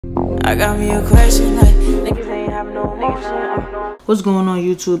I got me a question like niggas ain't have no emotion. What's going on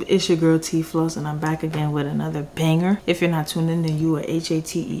YouTube? It's your girl tfloss and I'm back again with another banger. If you're not tuned in, then you a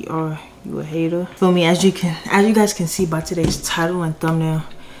hater, you a hater. Feel me? As you guys can see by today's title and thumbnail,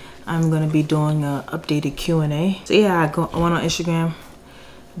 I'm gonna be doing a updated Q&A. So yeah, I went on Instagram,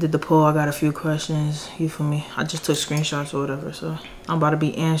 did the poll. I got a few questions, you feel me? I just took screenshots or whatever, so I'm about to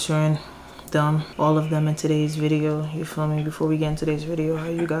be answering them, all of them, in today's video, you feel me? Before we get into today's video, how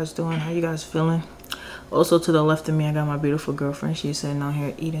you guys doing? How you guys feeling? Also to the left of me, I got my beautiful girlfriend. She's sitting out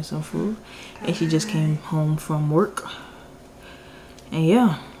here eating some food, and she just came home from work. And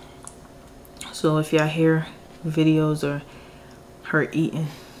yeah, so if y'all hear videos or her eating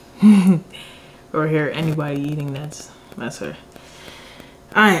or hear anybody eating, that's her.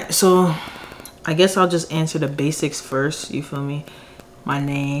 All right, so I guess I'll just answer the basics first, you feel me? My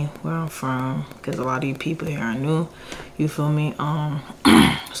name, where I'm from, because a lot of you people here are new, you feel me?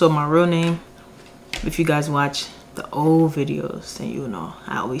 So my real name, if you guys watch the old videos, then you know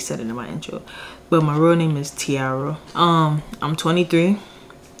I always said it in my intro, but my real name is Tiara. I'm 23.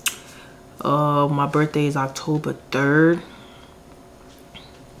 My birthday is October 3rd,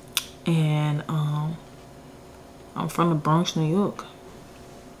 and I'm from the Bronx, New York.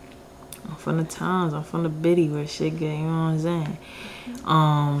 I'm from the towns. I'm from the bitty where shit get, you know what I'm saying?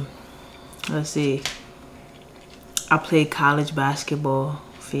 Let's see. I played college basketball.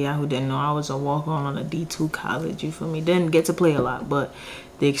 For y'all who didn't know, I was a walk-on on a D2 college, you feel me? Didn't get to play a lot, but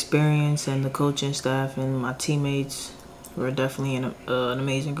the experience and the coaching staff and my teammates were definitely an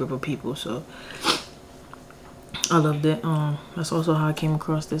amazing group of people, so I loved it. That's also how I came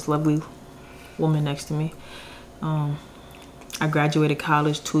across this lovely woman next to me. I graduated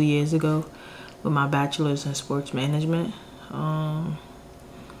college 2 years ago with my bachelor's in sports management. I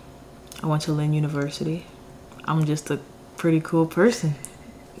went to Lynn University. I'm just a pretty cool person.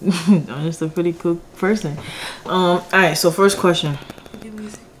 I'm just a pretty cool person. All right, so first question.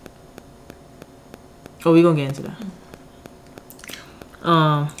 Oh, we gonna get into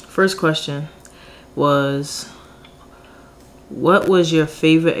that. First question was, what was your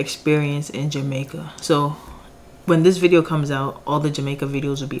favorite experience in Jamaica? So when this video comes out, all the Jamaica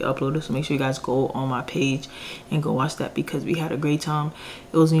videos will be uploaded, so make sure you guys go on my page and go watch that, because we had a great time.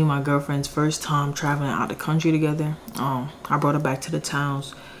 It was me and my girlfriend's first time traveling out the country together. I brought her back to the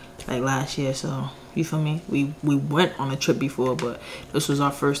towns like last year, so you feel me? We went on a trip before, but this was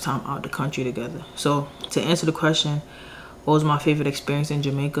our first time out the country together. So to answer the question, what was my favorite experience in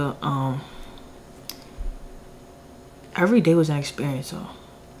Jamaica? Every day was an experience, so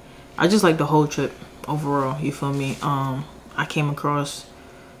I just like the whole trip overall, you feel me? I came across,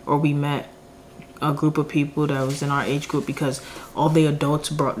 or we met a group of people that was in our age group, because all the adults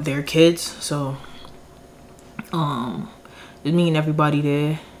brought their kids, so me and everybody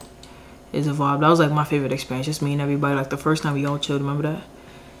there is a vibe. That was like my favorite experience, just me and everybody. Like the first time we all chilled, remember that?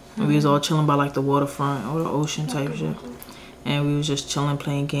 And we was all chilling by like the waterfront or the ocean type shit, and we was just chilling,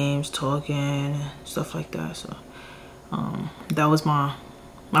 playing games, talking, stuff like that. So that was my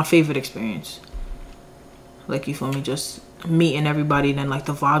favorite experience. Like, you feel me? Just meeting everybody, then like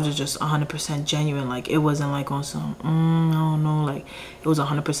the vibes are just 100% genuine. Like it wasn't like on some I don't know, like it was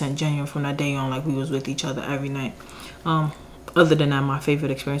 100% genuine from that day on. Like we was with each other every night. Other than that, my favorite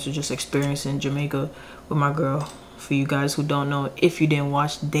experience was just experiencing Jamaica with my girl. For you guys who don't know, if you didn't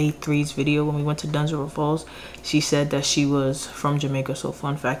watch day 3's video when we went to Dunsborough Falls, she said that she was from Jamaica. So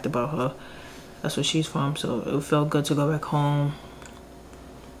fun fact about her, that's where she's from. So it felt good to go back home,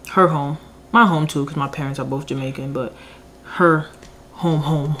 her home, my home too, because my parents are both Jamaican, but her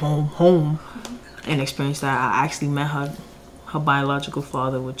home, and experience that. I actually met her biological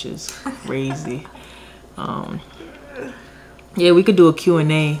father, which is crazy. Yeah, we could do a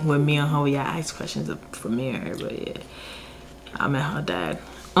Q&A with me and her. Yeah, I asked questions from me and her, but yeah, I met her dad.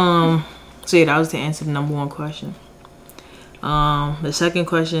 So yeah, that was to answer the number 1 question. The second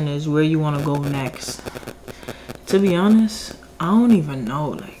question is where you want to go next. To be honest, I don't even know.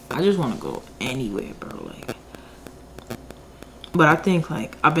 Like, I just want to go anywhere, bro. Like, but I think,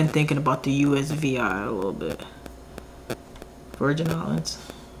 like, I've been thinking about the USVI a little bit. Virgin Islands.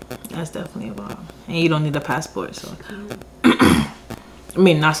 That's definitely a vibe. And you don't need a passport, so. I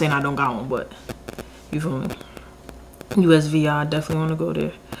mean, not saying I don't got one, but you feel me? USVI, I definitely want to go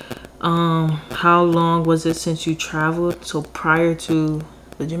there. How long was it since you traveled? So prior to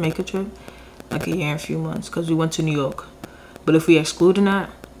the Jamaica trip, like a year and a few months, because we went to New York. But if we excluding that,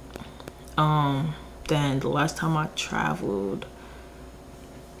 then the last time I traveled,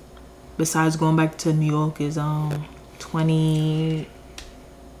 besides going back to New York, is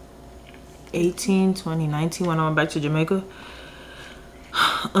 2019 when I went back to Jamaica.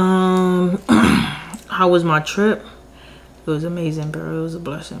 How was my trip? It was amazing, bro. It was a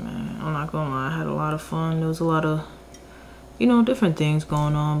blessing, man. I'm not gonna lie, I had a lot of fun. There was a lot of, you know, different things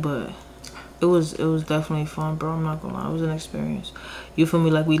going on, but it was definitely fun, bro. I'm not gonna lie, it was an experience. You feel me?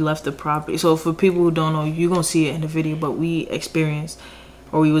 Like, we left the property. So for people who don't know, you're gonna see it in the video, but we experienced,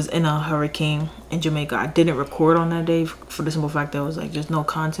 or we was in a hurricane in Jamaica. I didn't record on that day for the simple fact that it was like just no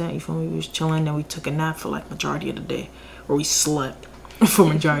content. You feel me? We was chilling, and we took a nap for like majority of the day, or we slept for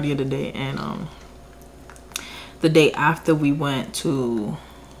majority of the day. And the day after, we went to,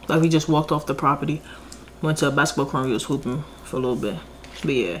 like, we just walked off the property, went to a basketball court. We was hooping for a little bit.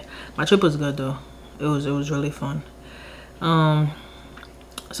 But yeah, my trip was good though. It was really fun.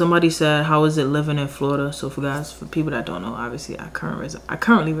 Somebody said, how is it living in Florida? So for people that don't know, obviously I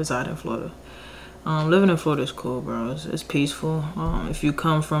currently reside in Florida. Living in Florida is cool, bro. It's peaceful. If you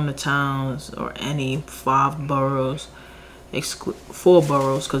come from the towns or any 5 boroughs, 4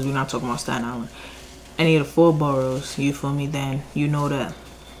 boroughs, because we're not talking about Staten Island, any of the 4 boroughs, you feel me, then you know that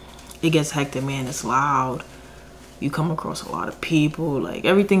it gets hectic, man. It's loud. You come across a lot of people. Like,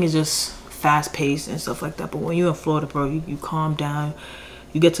 everything is just fast paced and stuff like that. But when you're in Florida, bro, you calm down.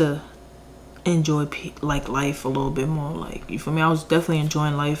 You get to enjoy like life a little bit more. Like, you feel me? I was definitely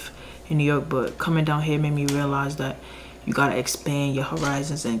enjoying life in New York, but coming down here made me realize that you gotta expand your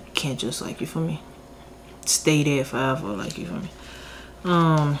horizons and can't just, like, you feel me, stay there forever. Like, you feel me?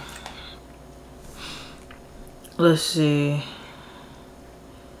 Let's see.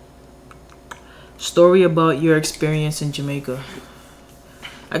 Story about your experience in Jamaica.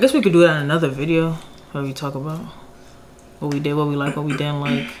 I guess we could do that in another video where we talk about what we did, what we like, what we didn't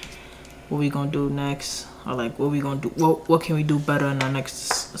like, what we gonna do next, or like what we gonna do, what can we do better in our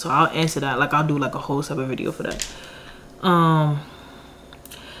next. So I'll answer that. Like, I'll do like a whole separate video for that.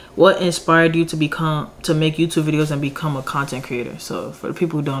 What inspired you to make YouTube videos and become a content creator? So for the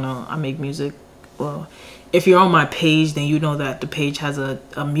people who don't know, I make music. Well, if you're on my page, then you know that the page has a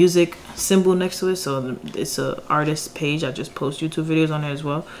music symbol next to it. So it's a artist page. I just post YouTube videos on there as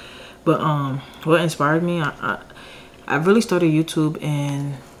well. But what inspired me? I really started YouTube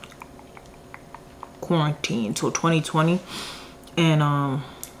in quarantine till 2020, and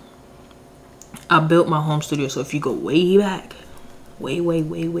I built my home studio. So if you go way back,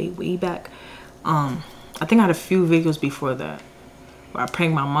 way back, I think I had a few videos before that where I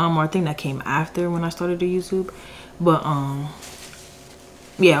pranked my mom, or I think that came after when I started the YouTube. But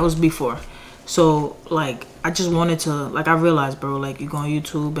yeah, it was before. So like, I just wanted to, like, I realized, bro, like, you go on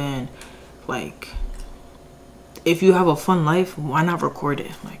YouTube and like, if you have a fun life, why not record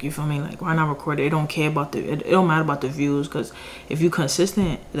it? Like, you feel me? Like, why not record it? It don't care about it don't matter about the views, because if you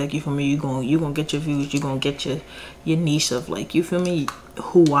consistent, like, you feel me, you gonna get your views, you gonna get your niche of, like, you feel me,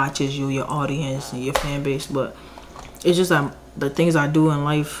 who watches you, your audience and your fan base. But it's just that the things I do in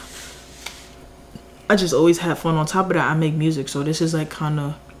life, I just always have fun. On top of that, I make music, so this is like kind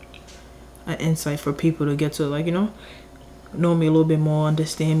of an insight for people to get to, like, you know me a little bit more,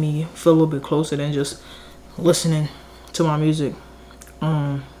 understand me, feel a little bit closer than just listening to my music.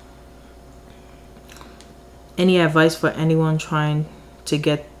 Any advice for anyone trying to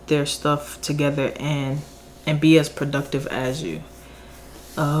get their stuff together and be as productive as you?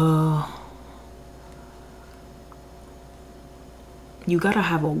 You gotta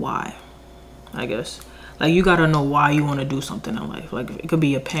have a why, I guess. Like, you gotta know why you want to do something in life. Like, it could be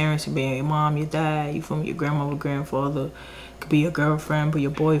your parents, it could be your mom, your dad, you feel me, your grandmother, grandfather. It could be your girlfriend, but your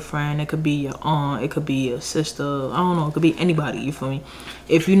boyfriend. It could be your aunt. It could be your sister. I don't know. It could be anybody, you feel me?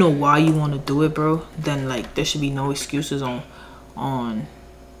 If you know why you want to do it, bro, then, like, there should be no excuses on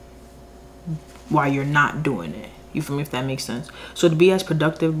why you're not doing it. You feel me? If that makes sense. So to be as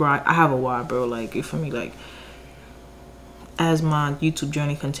productive, bro, I have a why, bro. Like, you feel me? Like, as my YouTube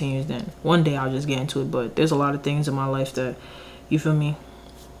journey continues, then one day I'll just get into it. But there's a lot of things in my life that, you feel me,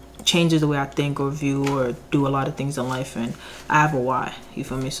 changes the way I think or view or do a lot of things in life, and I have a why, you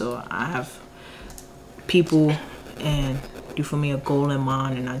feel me? So I have people and, you feel me, a goal in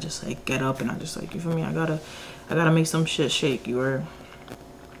mind, and I just, like, get up and I just, like, you feel me, I gotta make some shit shake. You heard?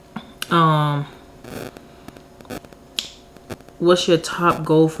 What's your top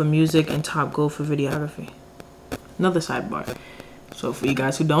goal for music and top goal for videography? Another sidebar. So for you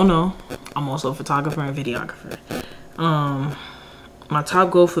guys who don't know, I'm also a photographer and videographer. My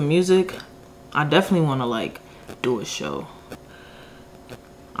top goal for music, I definitely want to, like, do a show.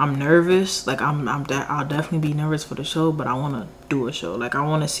 I'm nervous. Like, I'll definitely be nervous for the show, but I want to do a show. Like, I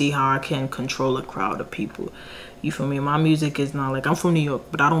want to see how I can control a crowd of people. You feel me? My music is not, like, I'm from New York,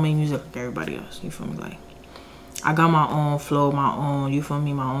 but I don't make music like everybody else. You feel me? Like, I got my own flow, my own, you feel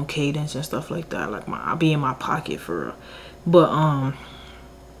me, my own cadence and stuff like that. Like, I'll be in my pocket for real. But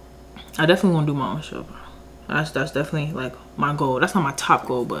I definitely want to do my own show, bro. That's definitely like my goal. That's not my top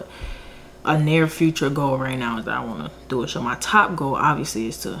goal, but a near future goal right now is that I want to do a show. My top goal obviously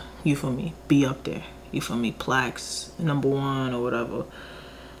is to, you feel me, be up there. You feel me, plaques, #1 or whatever.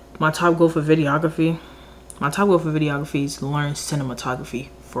 My top goal for videography is to learn cinematography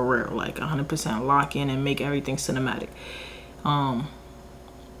for real, like 100% lock in and make everything cinematic. My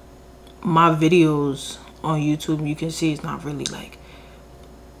videos on YouTube, you can see it's not really like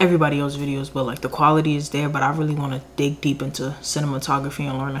everybody else's videos, but like the quality is there. But I really want to dig deep into cinematography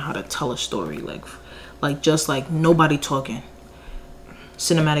and learning how to tell a story, like just like nobody talking,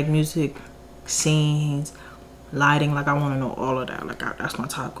 cinematic music, scenes, lighting. Like I want to know all of that. Like that's my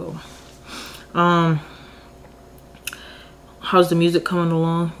top goal. How's the music coming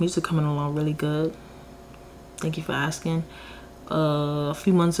along? Music coming along really good. Thank you for asking. A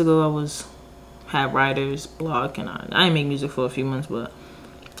few months ago I had writer's block, and I didn't make music for a few months, but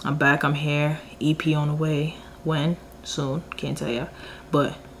I'm back. I'm here. EP on the way. When? Soon. Can't tell ya,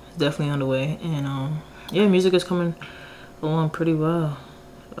 but it's definitely on the way. And yeah, music is coming along pretty well.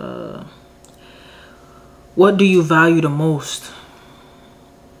 What do you value the most?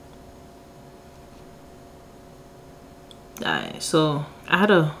 Alright, so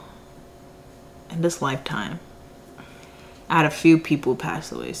in this lifetime, I had a few people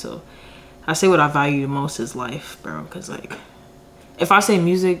pass away. So I say what I value the most is life, bro. Because like, if I say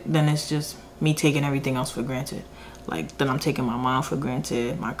music, then it's just me taking everything else for granted. Like, then I'm taking my mom for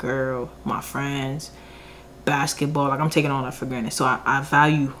granted, my girl, my friends, basketball. Like, I'm taking all that for granted. So I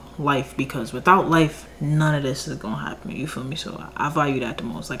value life, because without life, none of this is gonna happen. You feel me? So I value that the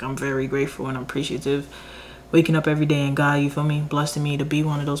most. Like, I'm very grateful and appreciative. Waking up every day, and God, you feel me, blessing me to be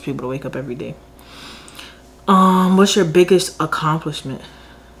one of those people to wake up every day. What's your biggest accomplishment?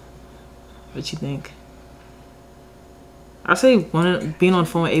 What you think? I say being on the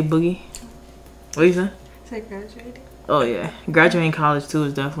phone with A Boogie. What you say? Say graduating. Oh yeah, graduating college too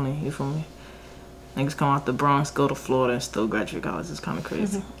is definitely, you feel me. Niggas come out the Bronx, go to Florida, and still graduate college. Is kind of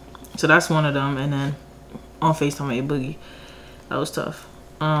crazy. So that's one of them. And then on FaceTime with A Boogie, that was tough.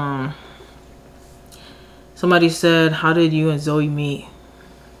 Somebody said, how did you and Zoe meet?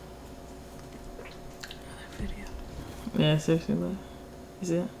 Video. Yeah, seriously, look.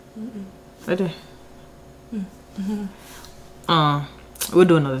 Is it? Right there. We'll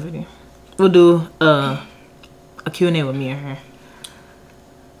do another video. We'll do a Q&A with me and her.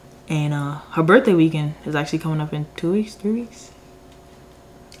 And her birthday weekend is actually coming up in 2 weeks, 3 weeks.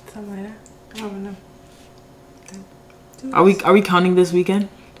 Something like that. I don't know. Are we counting this weekend?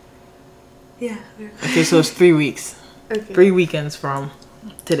 Yeah. Okay, so it's 3 weeks. Okay. 3 weekends from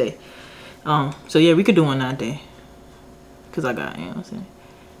today. So yeah, we could do one that day. Cause I got, you know what I'm saying.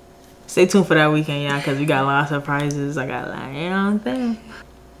 Stay tuned for that weekend, yeah, cause we got a lot of surprises. I got like, you know what I'm saying.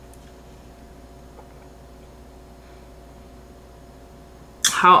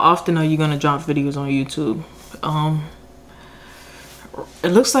 How often are you gonna drop videos on YouTube? It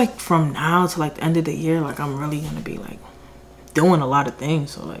looks like from now to like the end of the year, like I'm really gonna be like doing a lot of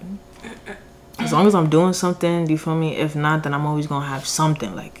things. So like, as long as I'm doing something, you feel me? If not, then I'm always gonna have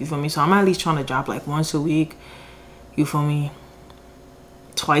something, like, you feel me? So I'm at least trying to drop like once a week, you feel me?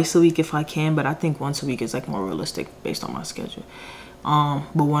 Twice a week if I can, but I think once a week is like more realistic based on my schedule.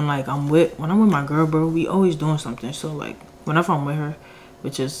 But when I'm with my girl, bro, we always doing something. So like whenever I'm with her,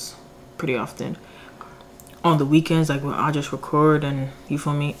 which is pretty often, on the weekends, like when I just record and, you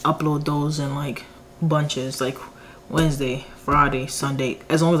feel me, upload those in like bunches, like Wednesday, Friday, Sunday,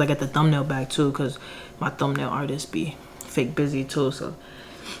 as long as I get the thumbnail back too, because my thumbnail artists be fake busy too. So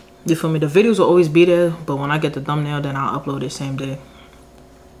you feel me, the videos will always be there, but when I get the thumbnail, then I'll upload it same day.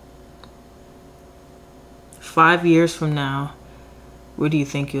 5 years from now, where do you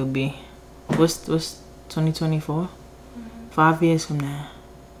think you'll be? What's 2024? 5 years from now,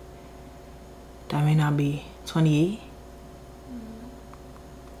 that may not be 28.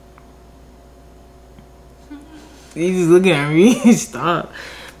 You just looking at me. Stop.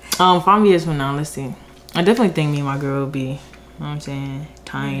 5 years from now, let's see. I definitely think me and my girl will be, you know what I'm saying,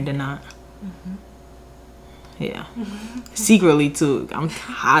 tying the knot. Yeah. Secretly too. I'm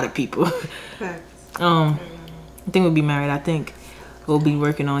tired of people. I think we'll be married. I think we'll be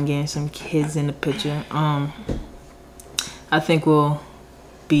working on getting some kids in the picture. I think we'll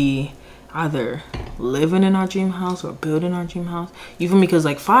be either living in our dream house or building our dream house. You feel me? Because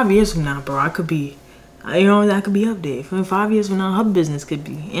like 5 years from now, bro, I could be, you know, that could be up there. For 5 years from now, her business could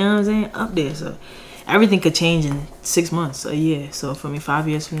be, you know what I'm saying, up there. So everything could change in 6 months, a year. So for me, 5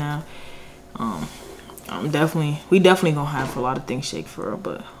 years from now, we definitely gonna have a lot of things shake for her.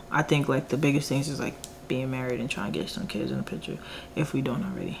 But I think like the biggest things is like being married and trying to get some kids in the picture if we don't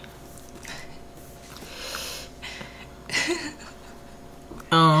already.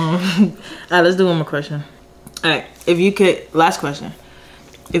 Alright, let's do one more question. Alright, if you could, last question.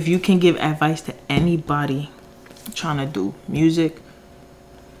 If you can give advice to anybody trying to do music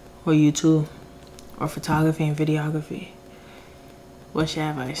or YouTube or photography and videography, what's your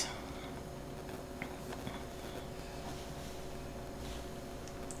advice?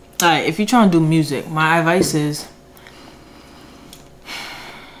 Alright, if you're trying to do music, my advice is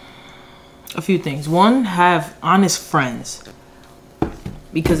a few things. One, have honest friends.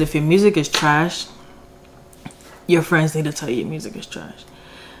 Because if your music is trash, your friends need to tell you your music is trash.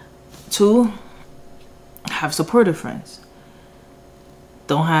 Two, have supportive friends.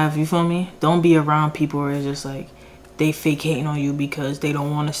 Don't have, you feel me? Don't be around people where it's just like they fake hating on you because they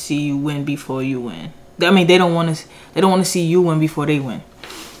don't want to see you win before you win. I mean, they don't want to see you win before they win.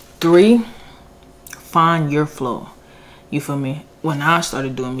 Three, find your flow. You feel me? When I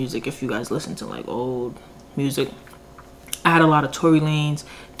started doing music, if you guys listen to like old music, I had a lot of Tory Lanez,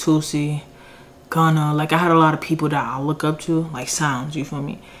 Tulsi, Gunna. Like I had a lot of people that I look up to, like sounds, you feel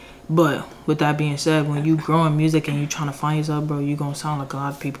me? But with that being said, when you grow in music and you trying to find yourself, bro, you gonna sound like a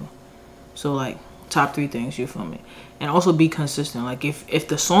lot of people. So like top 3 things, you feel me? And also be consistent. Like if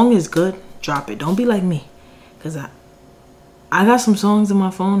the song is good, drop it. Don't be like me. Cause I got some songs in my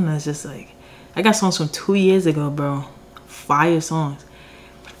phone that's just like, I got songs from 2 years ago, bro. Fire songs.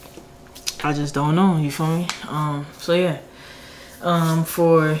 I just don't know, you feel me? So yeah.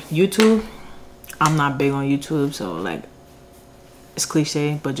 For YouTube, I'm not big on YouTube, so like it's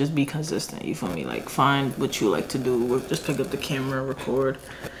cliche, but just be consistent, you feel me? Like find what you like to do, just pick up the camera, record,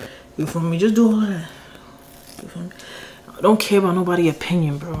 you feel me? Just do all of that, you feel me? I don't care about nobody's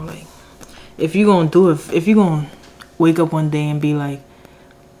opinion, bro. Like if you gonna do it, if you gonna wake up one day and be like,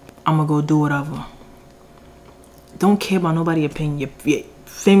 I'm gonna go do whatever, don't care about nobody's opinion. Your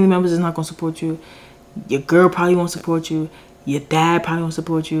family members is not gonna support you, your girl probably won't support you, your dad probably won't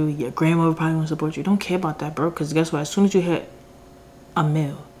support you, your grandmother probably won't support you. Don't care about that, bro, because guess what? As soon as you hit a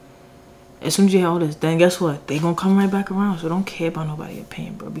mill, as soon as you hit all this, then guess what? They gonna come right back around. So don't care about nobody's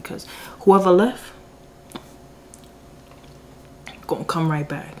opinion, bro, because whoever left gonna come right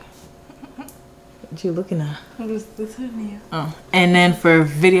back. What you looking at? Oh. And then for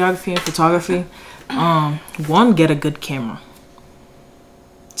videography and photography, one, get a good camera.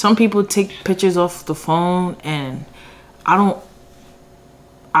 Some people take pictures off the phone, and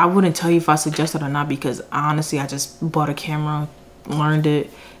I wouldn't tell you if I suggest it or not, because honestly I just bought a camera, learned it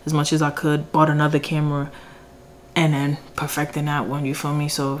as much as I could, bought another camera, and then perfecting that one, you feel me?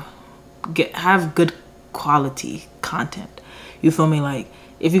 So have good quality content, you feel me? Like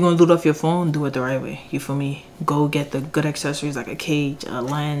if you're gonna do it off your phone, do it the right way, you feel me? Go get the good accessories like a cage, a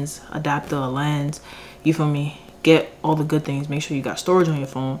lens, adapter, a lens, you feel me? Get all the good things. Make sure you got storage on your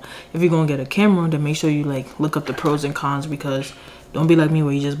phone. If you're gonna get a camera, then make sure you like look up the pros and cons, because don't be like me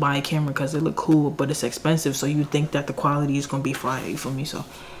where you just buy a camera because it look cool but it's expensive, so you think that the quality is gonna be fire, you feel me? So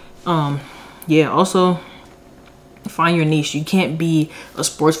yeah, also find your niche. You can't be a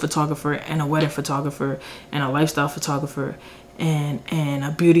sports photographer and a wedding photographer and a lifestyle photographer and a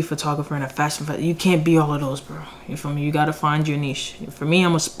beauty photographer and a fashion photographer. You can't be all of those, bro, you feel me? You gotta find your niche. For me,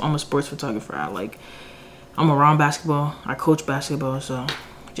 I'm a sports photographer. I'm around basketball, I coach basketball, so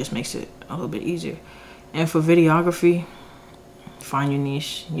it just makes it a little bit easier. And for videography, find your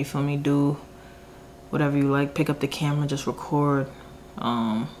niche, you feel me? Do whatever you like, pick up the camera, just record,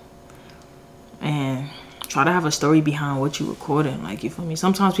 and try to have a story behind what you recording, like, you feel me?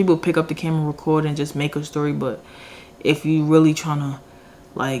 Sometimes people pick up the camera, record, and just make a story, but if you really trying to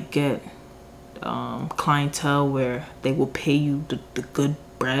like get clientele where they will pay you the good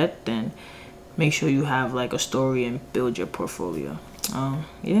bread, then make sure you have like a story and build your portfolio.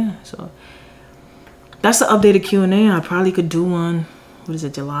 Yeah, so that's the updated Q&A. I probably could do one, what is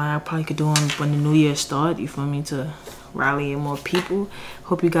it, July? I probably could do one when the new year start, you feel me, to rally in more people.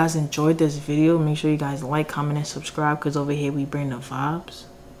 Hope you guys enjoyed this video. Make sure you guys like, comment, and subscribe, because over here we bring the vibes.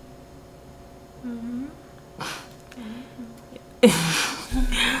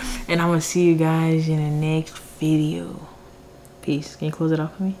 And I'm gonna see you guys in the next video. Peace. Can you close it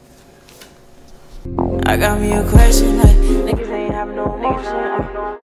off for me? I got me a question like, niggas ain't have no emotion.